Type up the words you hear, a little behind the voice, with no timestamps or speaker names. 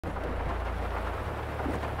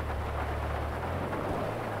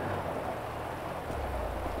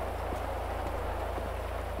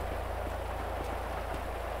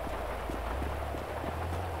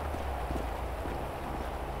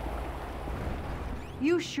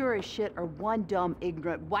You sure as shit are one dumb,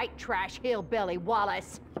 ignorant, white trash hillbilly,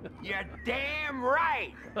 Wallace. You're damn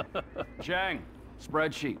right! Cheng,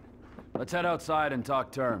 spreadsheet. Let's head outside and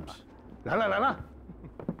talk terms. 来了来了，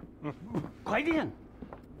快点！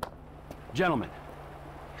 Gentlemen,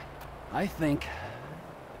 I think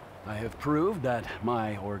I have proved that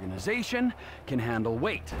my organization can handle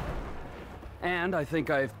weight. And I think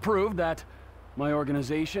I've proved that my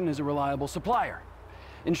organization is a reliable supplier.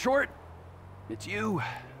 In short, it's you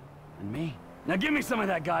and me. Now give me some of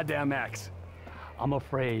that goddamn X. I'm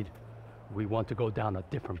afraid we want to go down a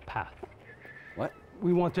different path. What?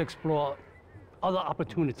 We want to explore other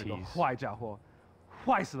opportunities. 坏家伙，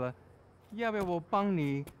坏死了！要不要我帮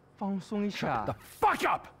你放松一下 Shut the fuck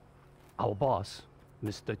up! Our boss,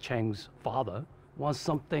 Mr. Cheng's father, wants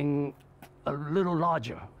something a little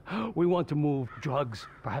larger. We want to move drugs,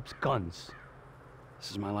 perhaps guns.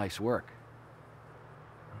 This is my life's work.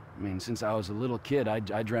 I mean, since I was a little kid, I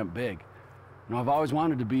dreamt big. You know, I've always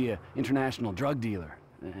wanted to be an international drug dealer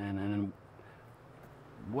and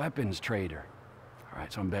a weapons trader. All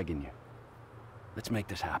right, so I'm begging you. Let's make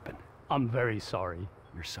this happen. I'm very sorry.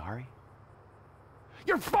 You're sorry?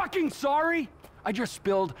 You're fucking sorry? I just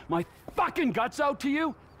spilled my fucking guts out to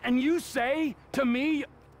you, and you say to me,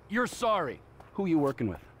 you're sorry. Who are you working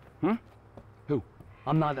with? Hmm? Who?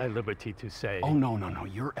 I'm not at liberty to say. Oh, no,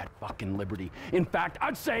 you're at fucking liberty. In fact,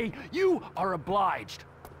 I'd say you are obliged.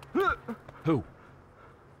 Who?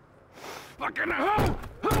 Fucking who?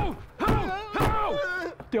 Who?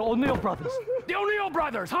 The O'Neill brothers. The O'Neill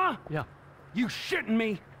brothers, huh? Yeah. You shitting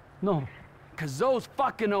me? No. Cause those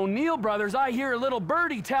fucking O'Neill brothers, I hear a little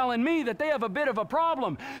birdie telling me that they have a bit of a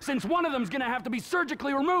problem, since one of them's gonna have to be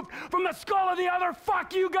surgically removed from the skull of the other.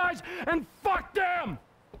 Fuck you guys, and fuck them!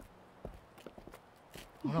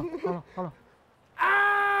 Hold on.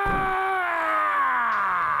 Ah!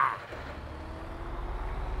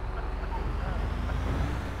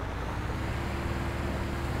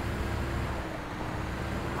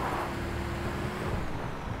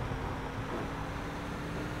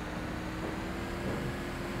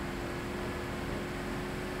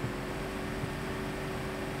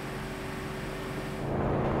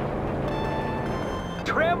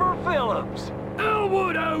 Trevor Phillips!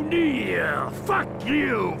 Elwood O'Neill! Fuck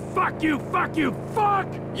you! Fuck you! Fuck you! Fuck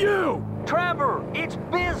you! Trevor, it's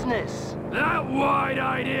business! That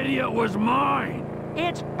wide-eyed idiot was mine!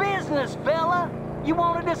 It's business, fella! You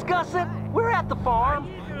want to discuss it? We're at the farm.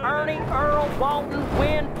 Ernie, Earl, Walton,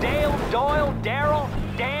 Wynn, Dale, Doyle, Darrell,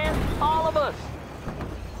 Dan, all of us.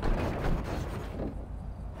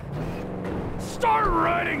 Start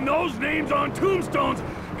writing those names on tombstones,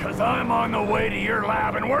 cause I'm on the way to your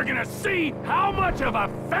lab and we're gonna see how much of a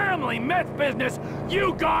family meth business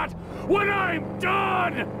you got when I'm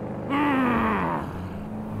done!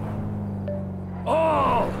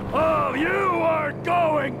 All of you are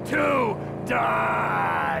going to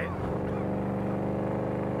die!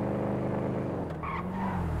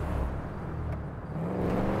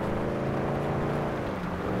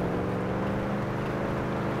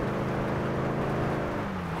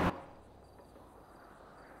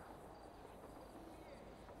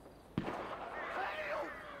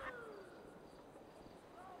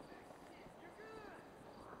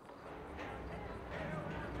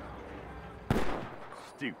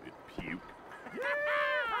 Stupid puke.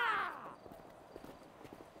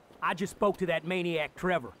 I just spoke to that maniac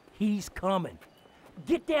Trevor. He's coming.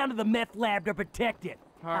 Get down to the meth lab to protect it.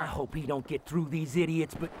 I hope he don't get through these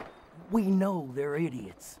idiots, but we know they're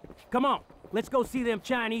idiots. Come on, let's go see them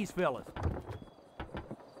Chinese fellas.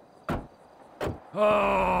 Oh,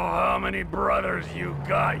 how many brothers you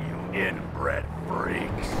got, you inbred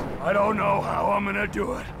freaks? I don't know how I'm gonna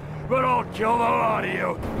do it, but I'll kill the lot of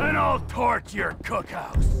you, and I'll torch your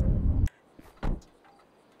cookhouse.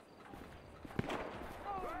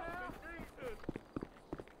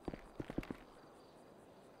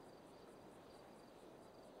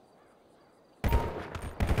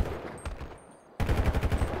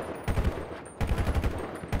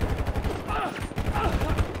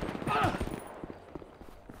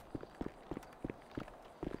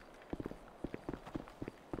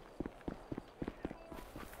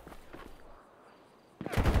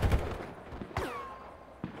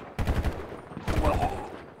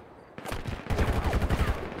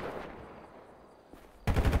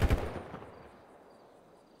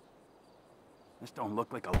 This don't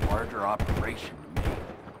look like a larger operation to me.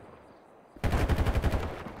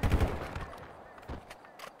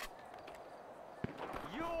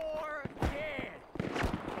 You're dead!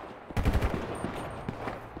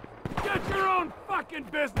 Get your own fucking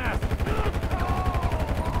business!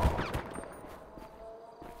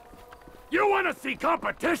 You want to see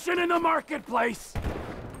competition in the marketplace?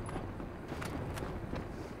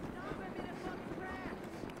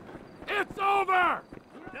 It's over!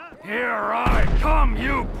 Here I come,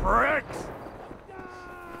 you pricks!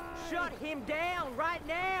 Shut him down right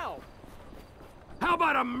now! How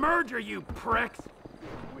about a merger, you pricks?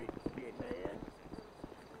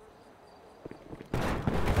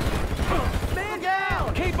 Man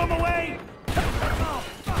down! Keep him away! Oh,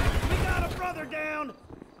 fuck! We got a brother down!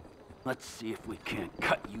 Let's see if we can't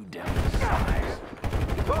cut you down to size.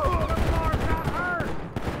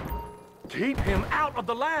 Keep him out of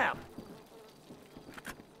the lab!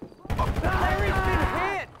 Larry's been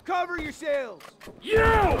hit! Cover yourselves! You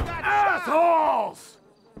assholes!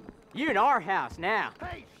 You in our house now.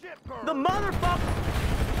 Hey, shitbird! The motherfucker!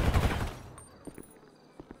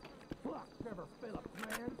 Fuck, Trevor Phillips,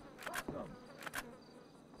 man.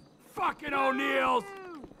 Fucking O'Neills!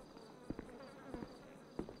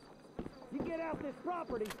 You get out this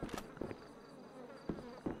property.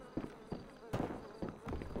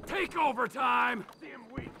 Take over time! Them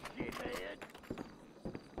weak shithead.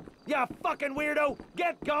 Ya fucking weirdo!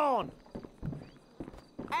 Get gone!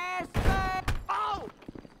 Ass Oh!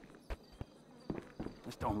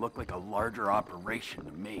 This don't look like a larger operation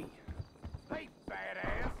to me. Hey,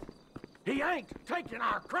 badass! He ain't taking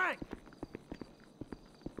our crank!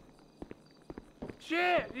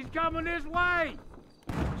 Shit, he's coming this way!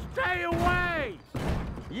 Stay away!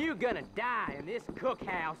 You gonna die in this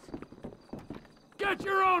cookhouse. Get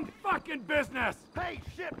your own fucking business! Hey,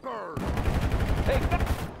 shitbird! Hey,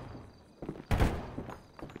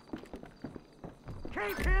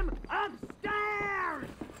 keep him upstairs!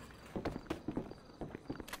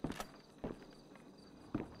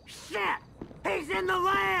 Shit! He's in the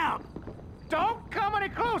lab! Don't come any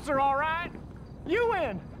closer, all right? You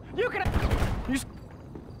win! You can... You...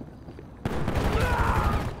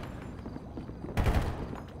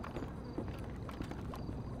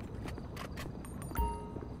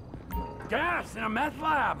 Gas in a meth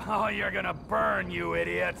lab? Oh, you're gonna burn, you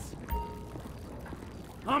idiots!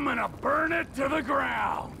 I'm gonna burn it to the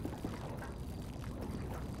ground!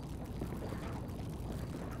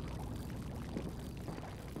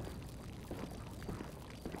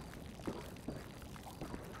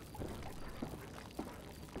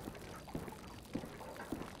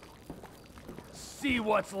 See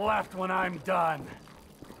what's left when I'm done.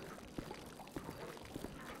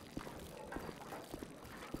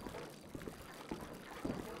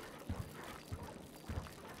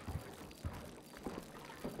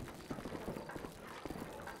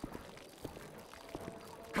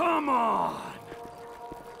 Come on!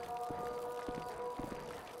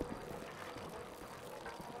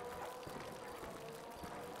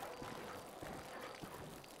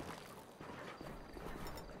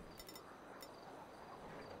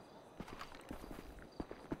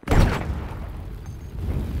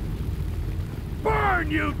 Burn,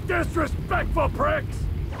 you disrespectful pricks!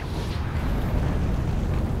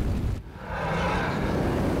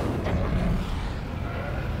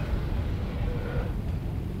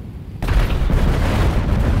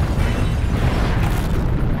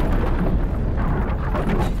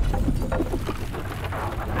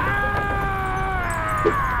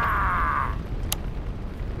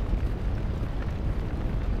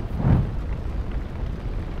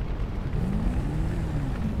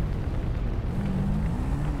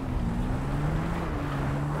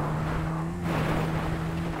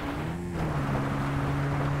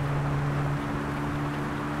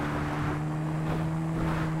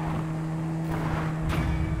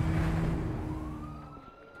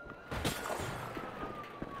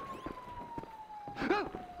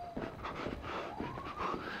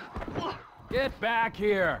 Get back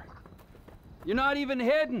here! You're not even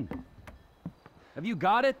hidden! Have you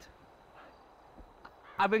got it?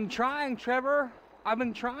 I've been trying, Trevor. I've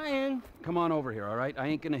been trying. Come on over here, all right? I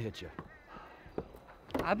ain't gonna hit you.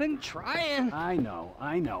 I've been trying. I know,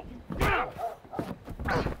 I know.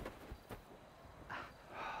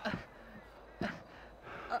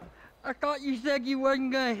 I thought you said you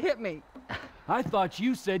wasn't gonna hit me. I thought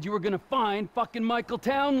you said you were gonna find fucking Michael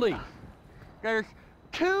Townley. There's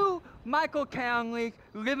two Michael Townleys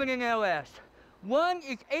living in LS. One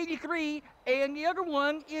is 83 and the other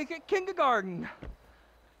one is at kindergarten.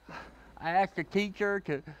 I asked the teacher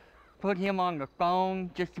to put him on the phone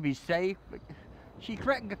just to be safe, but she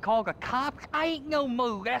threatened to call the cops. I ain't no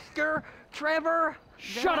molester, Trevor.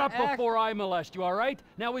 Shut up before I molest you, all right?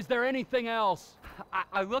 Now, is there anything else?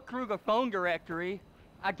 I looked through the phone directory.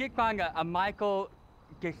 I did find a Michael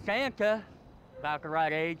DeSanta, about the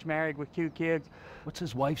right age, married with 2 kids. What's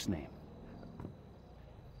his wife's name?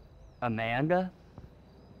 Amanda?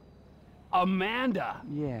 Amanda?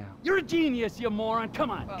 Yeah. You're a genius, you moron. Come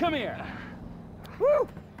on, come here. Woo!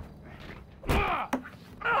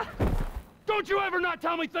 Don't you ever not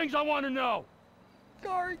tell me things I want to know!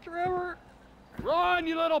 Sorry, Trevor. Run,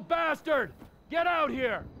 you little bastard! Get out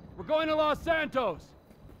here! We're going to Los Santos.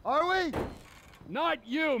 Are we? Not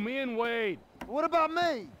you, me and Wade. What about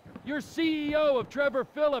me? You're CEO of Trevor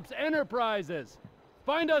Phillips Enterprises.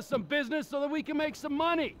 Find us some business so that we can make some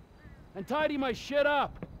money. And tidy my shit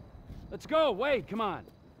up. Let's go, Wade, come on.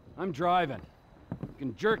 I'm driving. You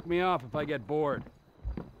can jerk me off if I get bored.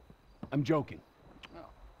 I'm joking.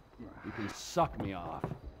 You can suck me off.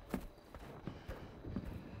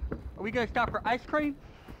 Are we gonna stop for ice cream?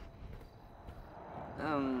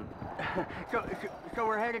 So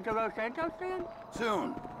we're headed to Los Santos then?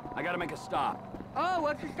 Soon. I gotta make a stop. Oh,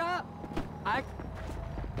 what's the stop?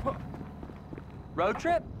 Road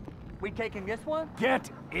trip? We taking this one?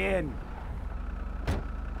 Get in!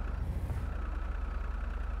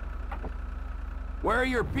 Where are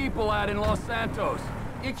your people at in Los Santos?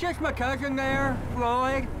 It's just my cousin there,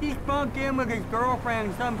 Floyd. He's bunked in with his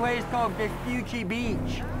girlfriend someplace called Vespucci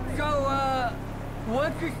Beach. So,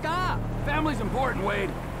 what's the stop? Family's important,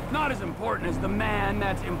 Wade. Not as important as the man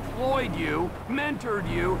that's employed you, mentored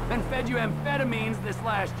you, and fed you amphetamines this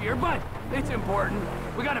last year, but it's important.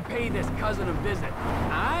 We gotta pay this cousin a visit.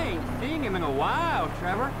 I ain't seen him in a while,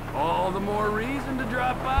 Trevor. All the more reason to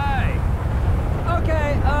drop by.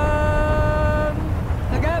 Okay,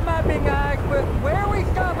 I got my big eyes, but where are we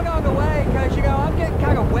stopping on the way? Cause, you know, I'm getting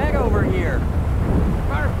kind of wet over here.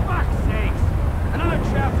 For fuck's sakes! Another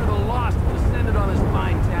chapter of the lost descended on this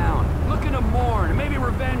fine town. Looking to mourn and maybe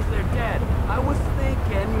revenge their dead. I was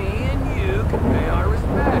thinking me and you could pay our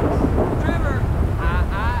respects. Trevor,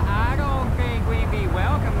 I don't think we'd be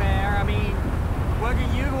welcome there. I mean, what do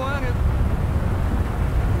you want to...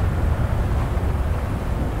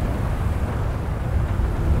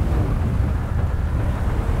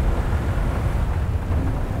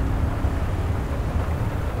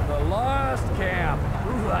 The Lost Camp.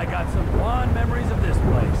 Ooh, I got some fond memories of this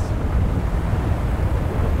place.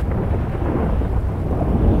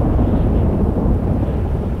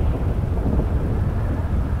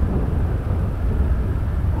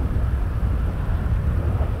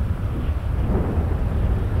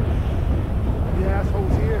 The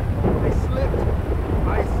assholes here, they slipped.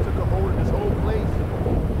 Ice took a hold of this whole place.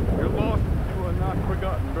 You're lost. You are not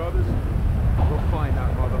forgotten, brothers. We'll find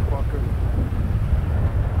that motherfucker.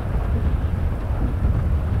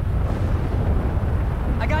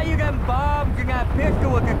 I got you them bombs and that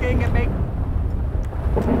pistol with the thing that makes...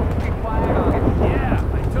 Keep quiet on it. Yeah,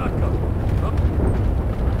 I took them.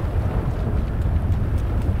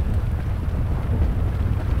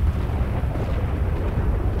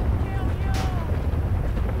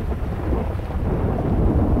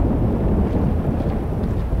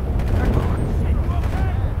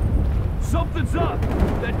 Something's up!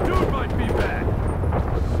 That dude might be back!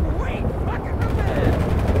 Sweet fucking revenge!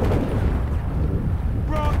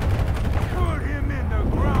 Put him in the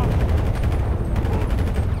ground.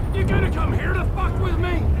 You gonna come here to fuck with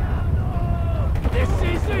me? This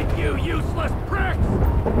isn't you useless pricks!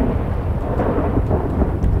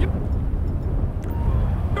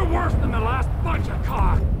 You're worse than the last bunch of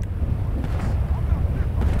cock!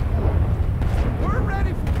 We're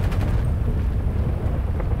ready for...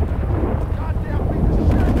 Goddamn piece of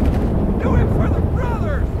shit. Do it for the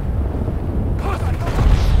brothers. Pussy!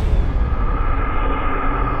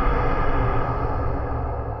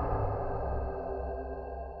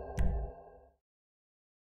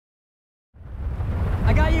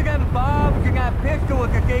 I got you them bombs and that pistol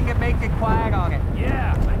with the thing that makes it quiet on it.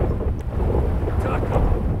 Yeah, I took them.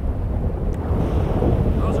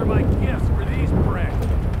 Those are my gifts for these pricks.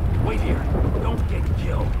 Wait here. Don't get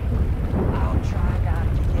killed. I'll try not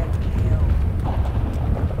to get killed.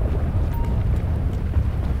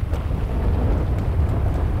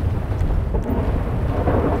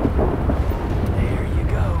 There you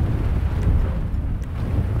go.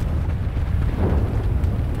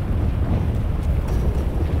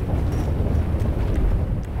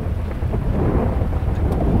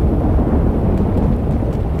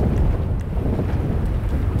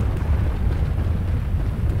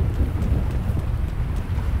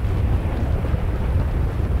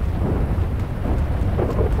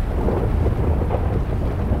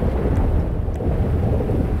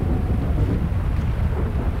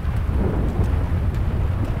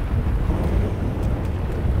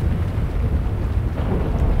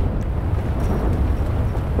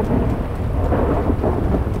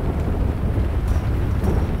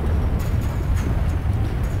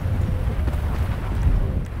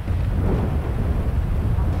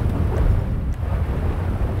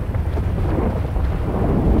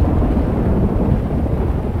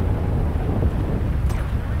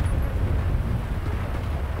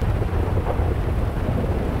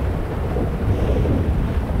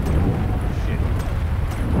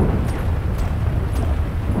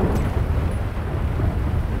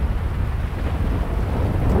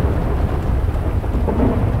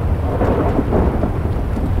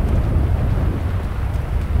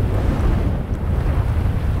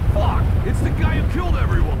 the guy who killed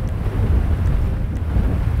everyone.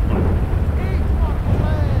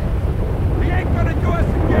 He ain't gonna do us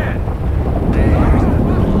again.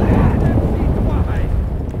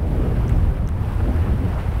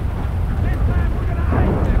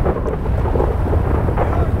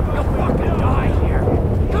 You'll fucking die here.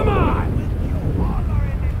 Come on!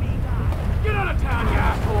 Get out of town, you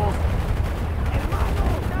assholes!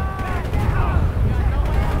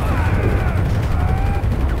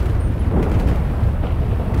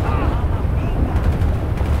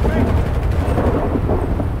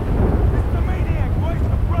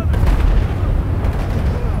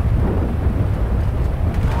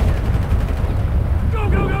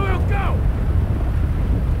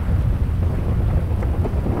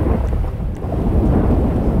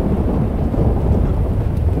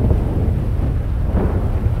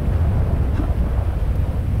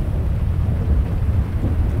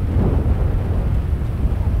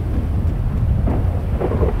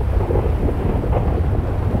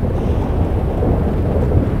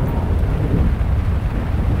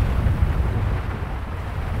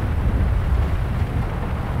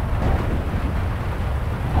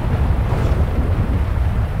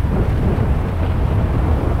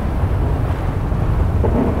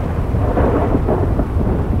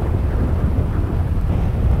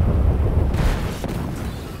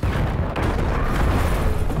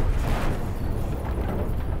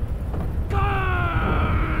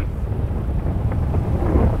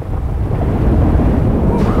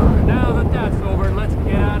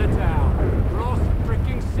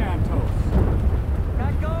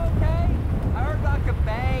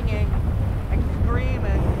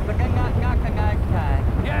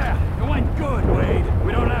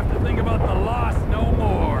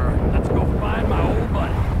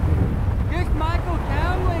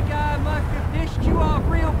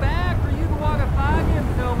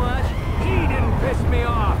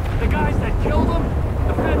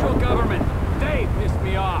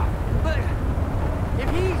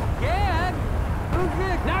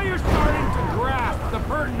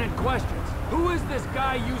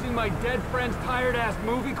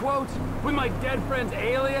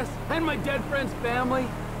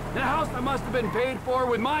 Paid for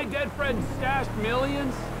with my dead friend's stashed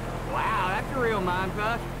millions? Wow, that's a real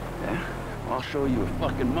mindfuck. Yeah, I'll show you a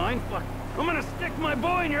fucking mindfuck. I'm gonna stick my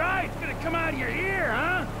boy in your eye. It's gonna come out of your ear,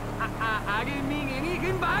 huh? I didn't mean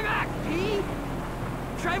anything by that, T.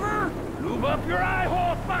 Trevor? Lube up your eye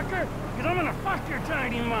hole, fucker, because I'm gonna fuck your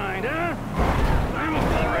tiny mind, huh? I'm a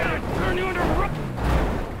bull ready to turn you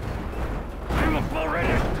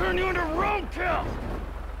into roadkill!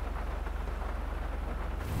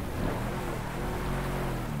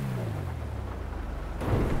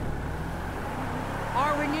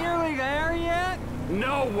 Are we nearly there yet?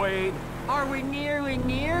 No, Wade. Are we nearly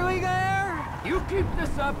there? You keep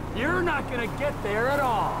this up, you're not gonna get there at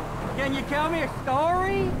all. Can you tell me a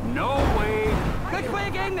story? No, Wade. Let's play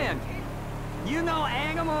a game then. You know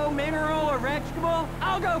animal, mineral, or vegetable?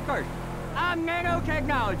 I'll go first. I'm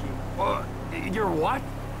nanotechnology. You're what?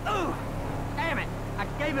 Ooh, damn it. I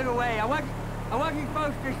gave it away. I wasn't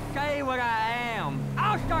supposed to say what I am.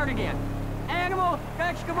 I'll start again. Animal,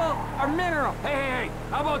 vegetable, or mineral? Hey,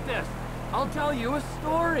 how about this? I'll tell you a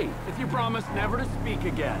story, if you promise never to speak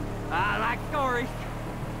again. I like stories.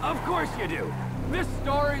 Of course you do. This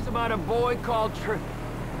story's about a boy called Trisha.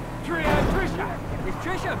 Is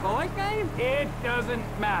Trisha a boy's name? It doesn't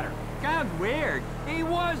matter. Sounds weird. He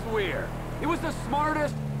was weird. He was the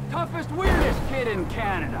smartest, toughest, weirdest kid in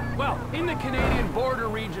Canada. Well, in the Canadian border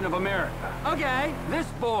region of America. Okay. This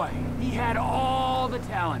boy, he had all the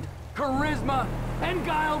talent, charisma, and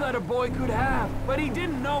guile that a boy could have, but he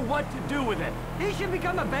didn't know what to do with it. He should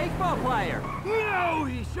become a baseball player. No,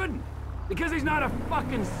 he shouldn't, because he's not a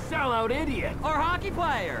fucking sellout idiot. Or hockey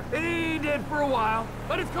player. He did for a while,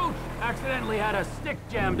 but his coach accidentally had a stick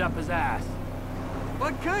jammed up his ass.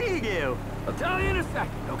 What could he do? I'll tell you in a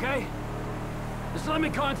second, okay? Just let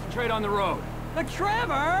me concentrate on the road. But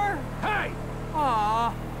Trevor! Hey!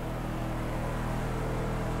 Aw.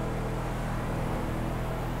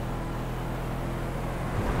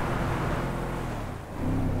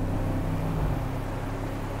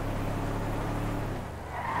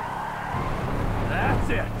 That's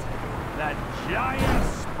it. That giant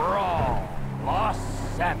sprawl. Los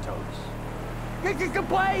Santos. This is the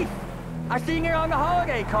place! I seen it on the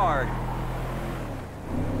holiday card.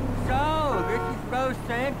 So, this is Los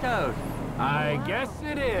Santos. I guess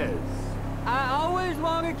it is. I always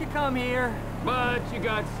wanted to come here. But you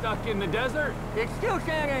got stuck in the desert? It's still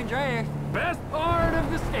San Andreas. Best part of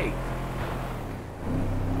the state.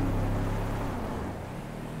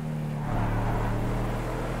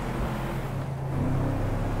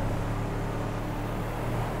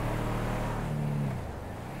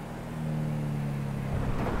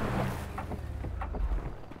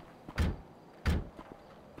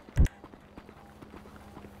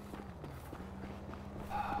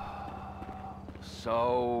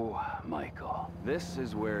 So, Michael, this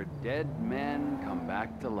is where dead men come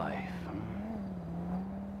back to life.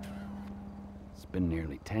 It's been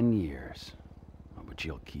nearly 10 years, but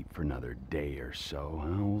you'll keep for another day or so,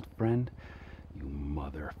 huh, old friend? You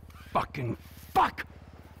motherfucking fuck!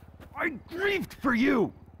 I grieved for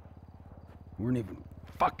you! You weren't even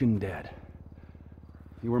fucking dead.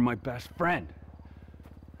 You were my best friend.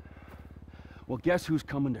 Well, guess who's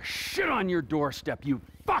coming to shit on your doorstep, you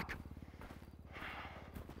fuck!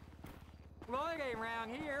 Floyd ain't around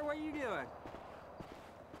here. What are you doing?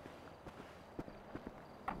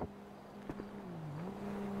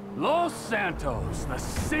 Los Santos, the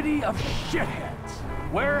city of shitheads.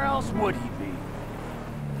 Where else would he be?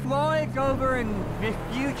 Floyd's over in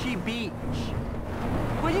Vespucci Beach.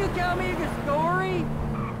 Will you tell me the story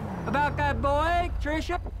about that boy,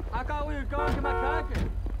 Trisha? I thought we were going to my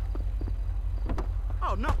cousin.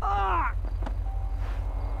 Oh, no! Ah!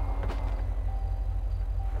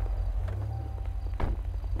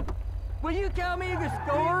 Will you tell me the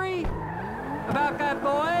story about that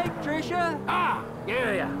boy, Trisha? Ah!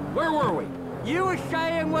 Yeah. Where were we? You were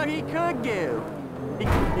saying what he could do. He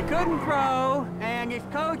couldn't throw, and his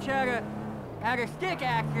coach had a stick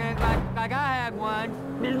accident like I had once.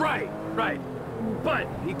 Right. But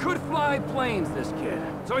he could fly planes, this kid.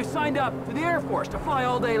 So he signed up to the Air Force to fly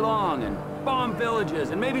all day long and bomb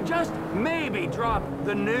villages and maybe, just maybe, drop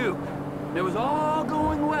the nuke. And it was all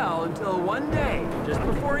going well until one day, just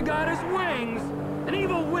before he got his wings, an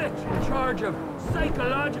evil witch in charge of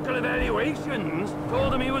psychological evaluations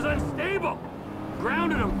told him he was unstable.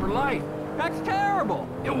 Grounded him for life. That's terrible.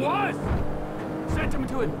 It was! Sent him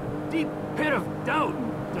into a deep pit of doubt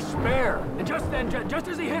and despair. And just then, just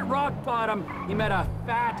as he hit rock bottom, he met a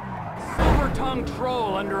fat, silver-tongued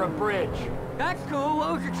troll under a bridge. That's cool.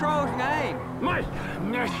 What was the troll's name?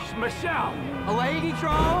 Michelle. A lady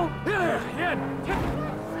troll? Yeah,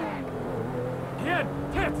 he had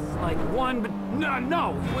tits like one, but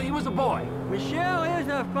no, he was a boy. Michelle is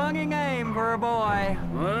a funny name for a boy.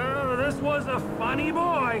 Well, this was a funny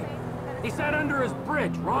boy. He sat under his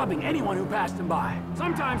bridge, robbing anyone who passed him by.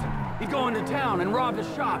 Sometimes he'd go into town and rob the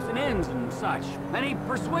shops and inns and such. And he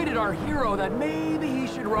persuaded our hero that maybe he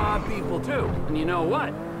should rob people too. And you know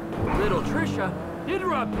what? Little Trisha did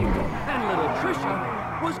rob people, and little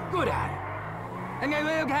Trisha was good at it. And they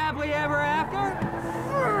lived happily ever after?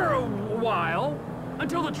 For a while,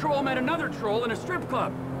 until the troll met another troll in a strip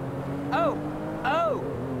club. Oh,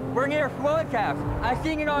 we're near Floyd's house. I've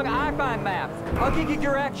seen it on iPhone maps. I'll give you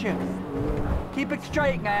directions. Keep it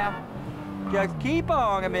straight now. Just keep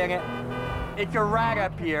on a minute. It's a right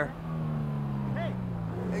up here.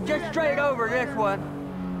 Just straight over this one.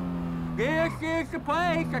 This is the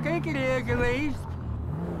place. I think it is, at least.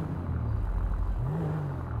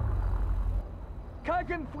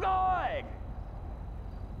 Cousin Floyd!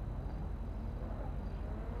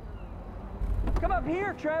 Come up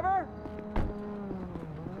here, Trevor!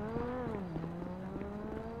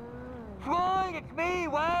 Floyd, it's me,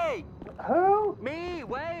 Wade! Who? Me,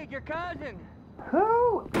 Wade, your cousin!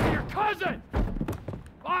 Who? Your cousin!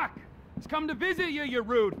 Fuck! He's come to visit you, you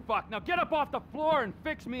rude fuck. Now get up off the floor and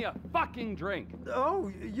fix me a fucking drink.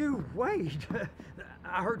 Oh, you, Wade.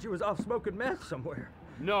 I heard you was off smoking meth somewhere.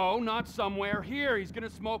 No, not somewhere. Here. He's gonna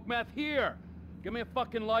smoke meth here. Give me a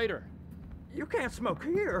fucking lighter. You can't smoke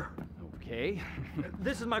here. Okay.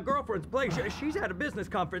 This is my girlfriend's place. She's at a business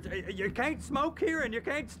conference. You can't smoke here and you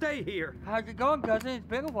can't stay here. How's it going, cousin? It's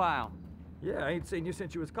been a while. Yeah, I ain't seen you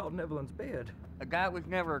since you was caught in Evelyn's bed. That was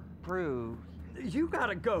never proved. You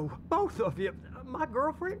gotta go, both of you. My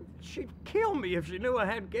girlfriend, she'd kill me if she knew I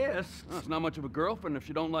had guests. Well, it's not much of a girlfriend if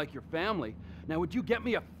you don't like your family. Now, would you get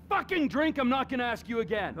me a fucking drink? I'm not gonna ask you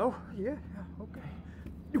again. Oh, yeah, okay.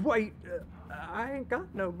 Wait, I ain't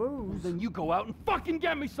got no booze. Then you go out and fucking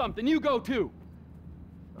get me something. You go too.